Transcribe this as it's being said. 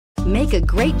Make a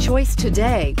great choice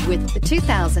today with the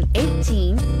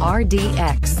 2018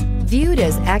 RDX. Viewed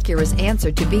as Acura's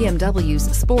answer to BMW's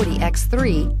sporty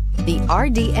X3, the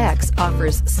RDX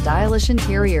offers stylish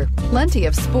interior, plenty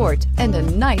of sport, and a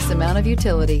nice amount of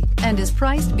utility, and is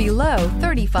priced below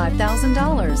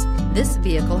 $35,000. This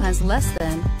vehicle has less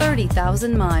than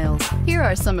 30,000 miles. Here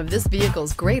are some of this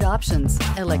vehicle's great options: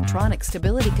 electronic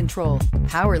stability control,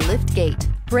 power liftgate,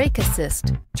 brake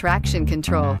assist, traction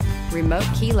control, remote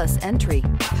keyless entry,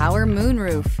 power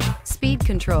moonroof, speed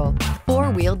control,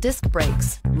 four-wheel disc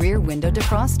brakes, rear window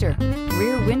defroster,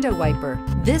 rear window wiper.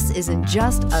 This isn't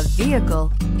just a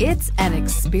vehicle, it's an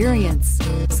experience.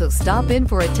 So stop in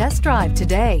for a test drive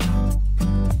today.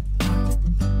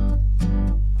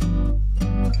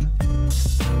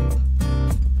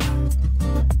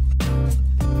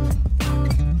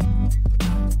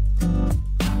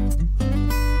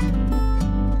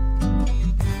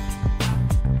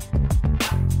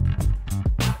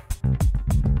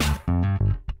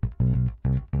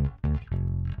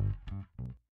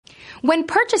 When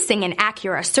purchasing an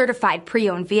Acura certified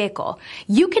pre-owned vehicle,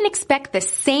 you can expect the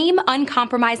same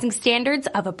uncompromising standards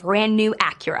of a brand new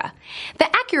Acura. The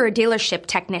Acura dealership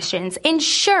technicians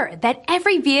ensure that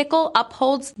every vehicle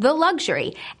upholds the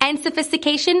luxury and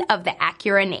sophistication of the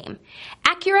Acura name.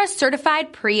 Acura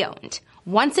certified pre-owned.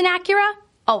 Once an Acura,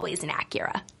 always an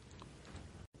Acura.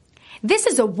 This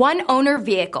is a one-owner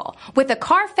vehicle with a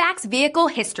Carfax Vehicle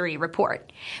History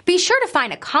Report. Be sure to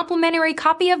find a complimentary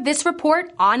copy of this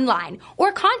report online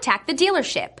or contact the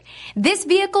dealership. This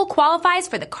vehicle qualifies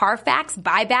for the Carfax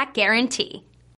Buyback Guarantee.